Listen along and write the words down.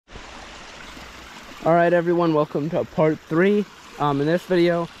All right, everyone, welcome to part 3. In this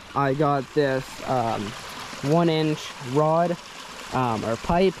video, I got this 1-inch rod or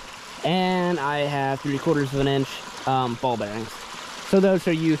pipe, and I have 3/4 of an inch ball bearings. So those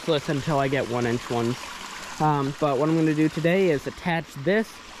are useless until I get 1-inch ones. But what I'm going to do today is attach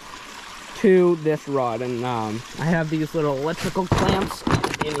this to this rod, and I have these little electrical clamps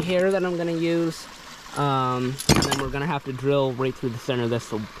in here that I'm going to use, and then we're going to have to drill right through the center of this.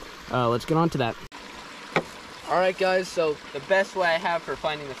 So let's get on to that. Alright guys, so the best way I have for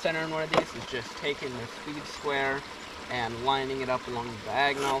finding the center in one of these is just taking the speed square and lining it up along the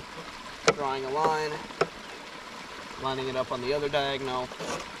diagonal, drawing a line, lining it up on the other diagonal,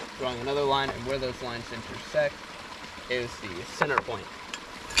 drawing another line, and where those lines intersect is the center point.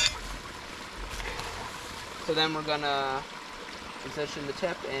 So then we're gonna position the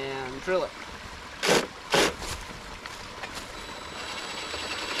tip and drill it.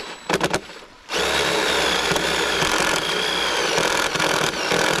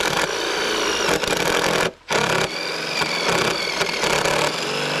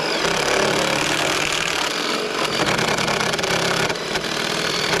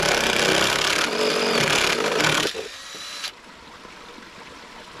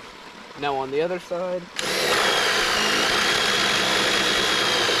 Now on the other side,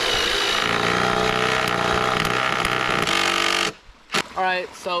 alright,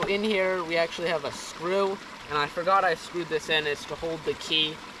 so in here we actually have a screw, and I forgot I screwed this in. It's to hold the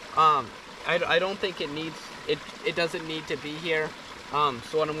key. I don't think it doesn't need to be here.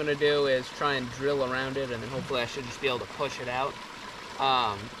 So what I'm going to do is try and drill around it, and then hopefully I should just be able to push it out.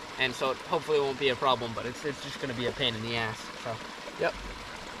 And so hopefully it won't be a problem, but it's just going to be a pain in the ass. So, yep.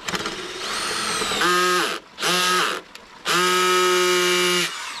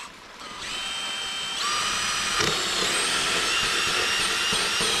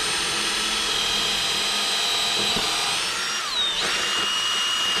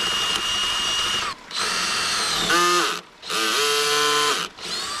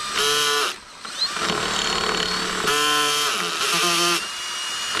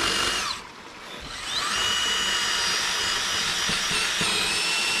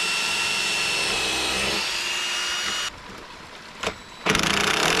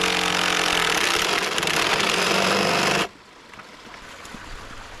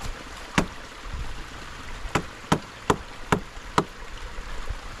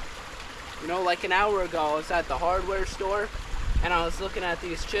 You know, like an hour ago, I was at the hardware store, and I was looking at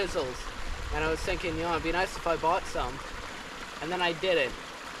these chisels, and I was thinking, you know, it'd be nice if I bought some, and then I didn't,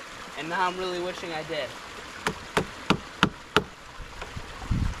 and now I'm really wishing I did.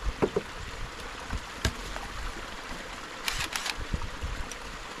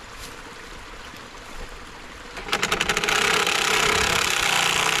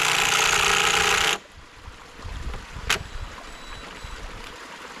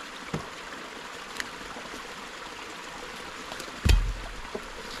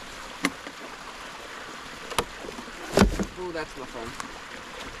 Ooh, that's my phone.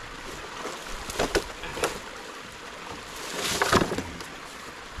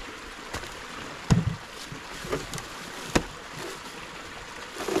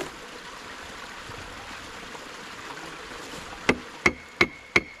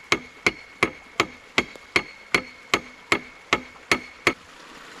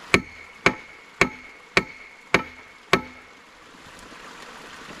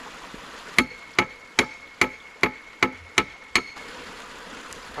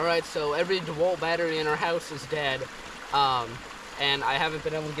 Alright, so every DeWalt battery in our house is dead, and I haven't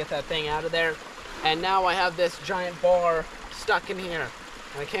been able to get that thing out of there, and now I have this giant bar stuck in here,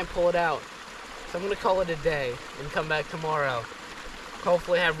 and I can't pull it out. So I'm going to call it a day and come back tomorrow.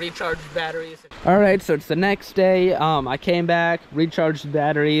 Hopefully have recharged batteries. Alright, so it's the next day. I came back, recharged the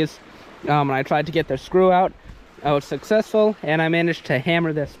batteries, and I tried to get the screw out. I was successful, and I managed to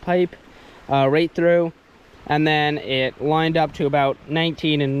hammer this pipe right through. And then it lined up to about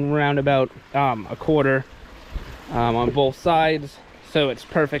 19 and round about a quarter on both sides. So it's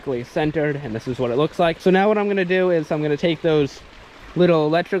perfectly centered, and this is what it looks like. So now what I'm going to do is I'm going to take those little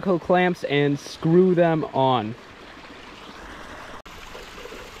electrical clamps and screw them on.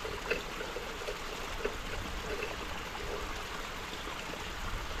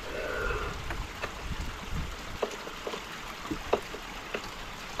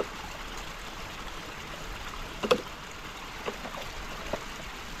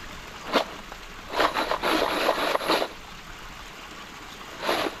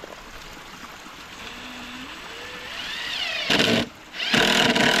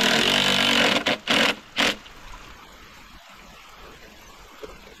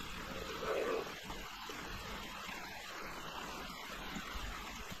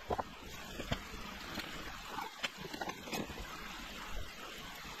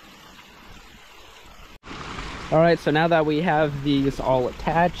 All right, so now that we have these all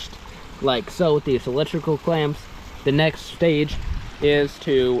attached, like so with these electrical clamps, the next stage is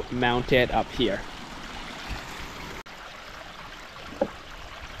to mount it up here.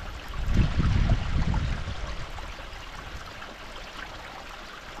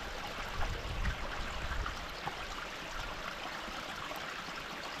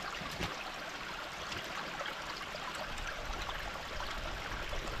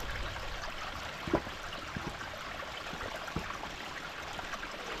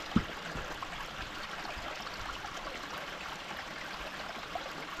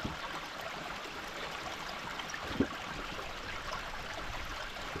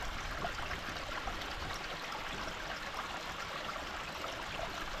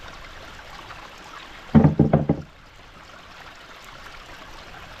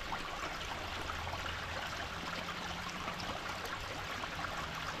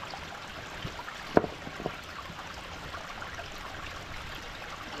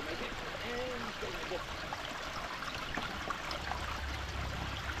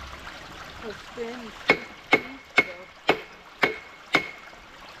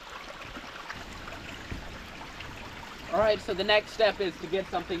 Alright, so the next step is to get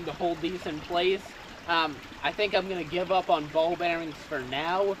something to hold these in place. I think I'm going to give up on ball bearings for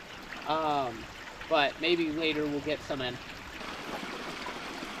now, but maybe later we'll get some in.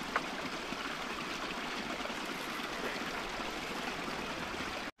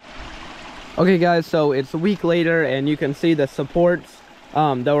 Okay guys, so it's a week later and you can see the supports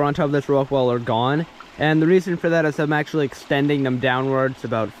that were on top of this rock wall are gone. And the reason for that is I'm actually extending them downwards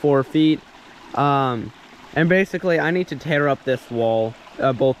about 4 feet. And basically I need to tear up this wall,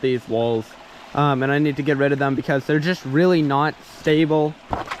 both these walls. And I need to get rid of them because they're just really not stable.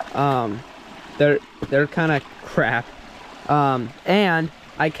 They're kind of crap. And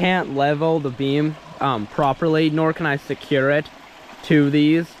I can't level the beam properly, nor can I secure it to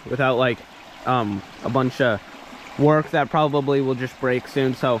these without like a bunch of work that probably will just break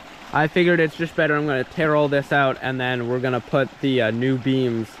soon. So I figured it's just better I'm going to tear all this out, and then we're going to put the new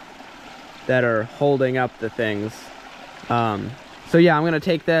beams that are holding up the things. So yeah, I'm going to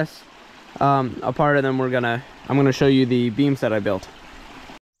take this apart, and then I'm going to show you the beams that I built.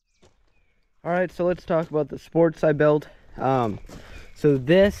 All right, so let's talk about the supports I built. So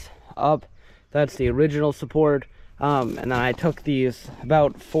this up, that's the original support. And then I took these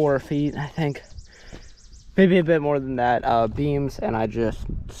about 4 feet, I think, maybe a bit more than that, beams, and I just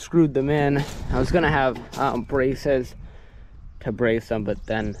screwed them in. I was gonna have braces to brace them, but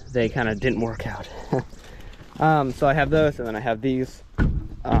then they kind of didn't work out. So I have those, and then I have these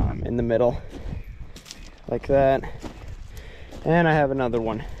in the middle, like that, and I have another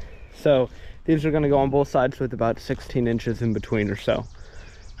one. So these are gonna go on both sides with about 16 inches in between or so.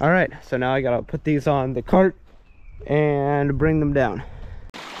 All right, so now I gotta put these on the cart and bring them down.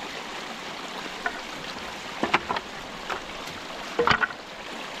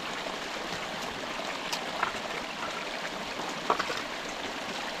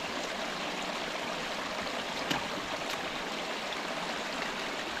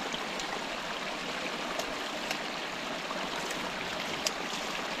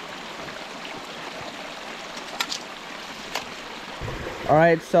 All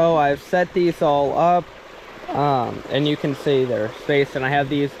right, so I've set these all up. And you can see they're spaced, and I have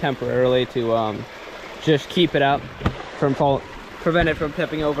these temporarily to just keep it up from prevent it from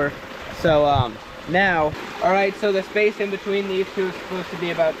tipping over. So now, all right, so the space in between these two is supposed to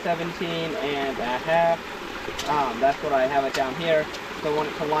be about 17 and a half. That's what I have it down here. So I want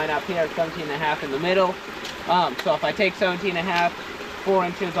it to line up here, 17 and a half in the middle. So if I take 17 and a half, 4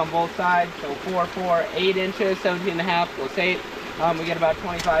 inches on both sides, so 4, 4, 8 inches, 17 and a half plus 8, we get about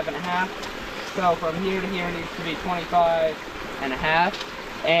 25 and a half. So from here to here needs to be 25 and a half.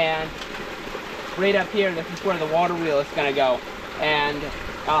 And right up here, this is where the water wheel is going to go. And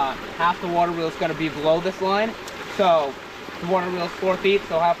half the water wheel is going to be below this line. So the water wheel is 4 feet,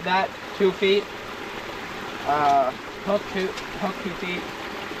 so half of that, 2 feet. Hook 2 feet.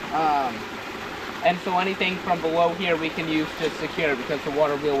 And so anything from below here we can use to secure, because the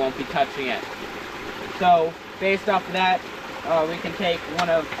water wheel won't be touching it. So based off of that, we can take one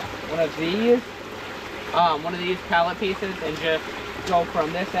of these pallet pieces and just go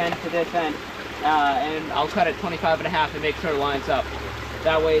from this end to this end, and I'll cut it 25 and a half and make sure it lines up.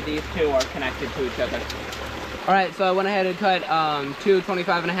 That way these two are connected to each other. All right, so I went ahead and cut two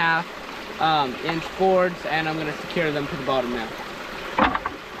 25 and a half inch boards, and I'm going to secure them to the bottom now.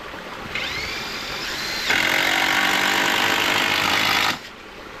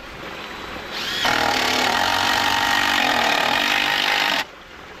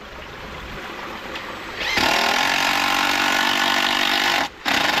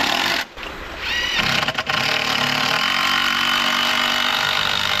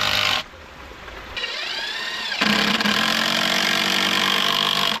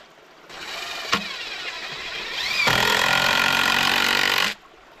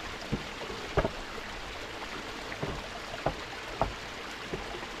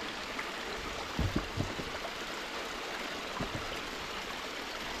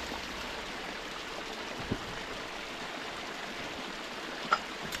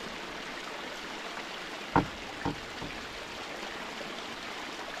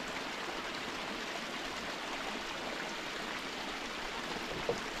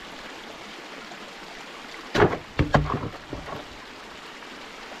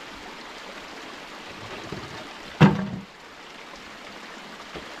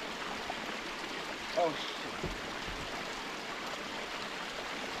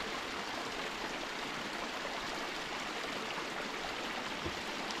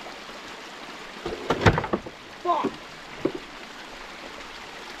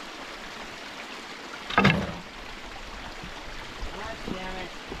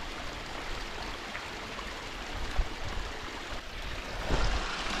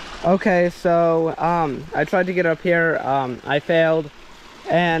 Okay, so I tried to get up here, I failed,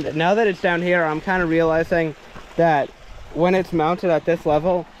 and now that it's down here, I'm kind of realizing that when it's mounted at this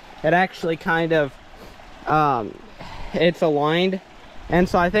level, it actually kind of it's aligned, and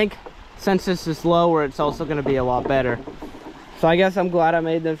so I think since this is lower, it's also going to be a lot better. So I guess I'm glad I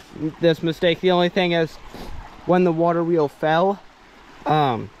made this mistake. The only thing is, when the water wheel fell,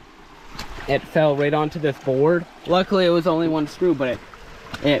 it fell right onto this board. Luckily, it was only one screw, but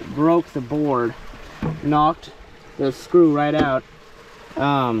it broke the board, knocked the screw right out.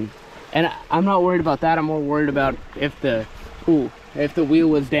 And I'm not worried about that. I'm more worried about if the wheel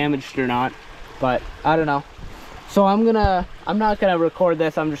was damaged or not. But I don't know. So I'm not gonna record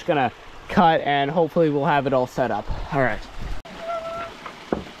this. I'm just gonna cut, and hopefully we'll have it all set up. All right.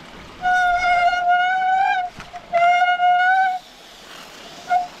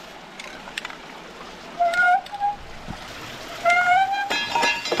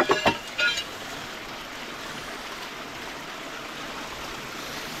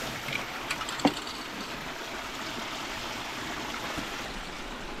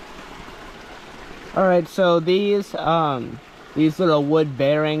 All right, so these little wood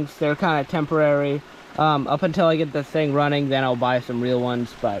bearings, they're kind of temporary. Up until I get this thing running, then I'll buy some real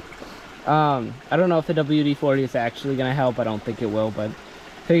ones. But I don't know if the WD-40 is actually gonna help. I don't think it will, but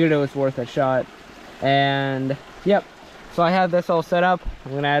figured it was worth a shot. And yep, so I have this all set up.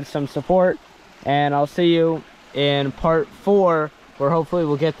 I'm gonna add some support, and I'll see you in part 4, where hopefully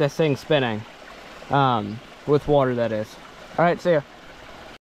we'll get this thing spinning with water, that is. All right, see ya.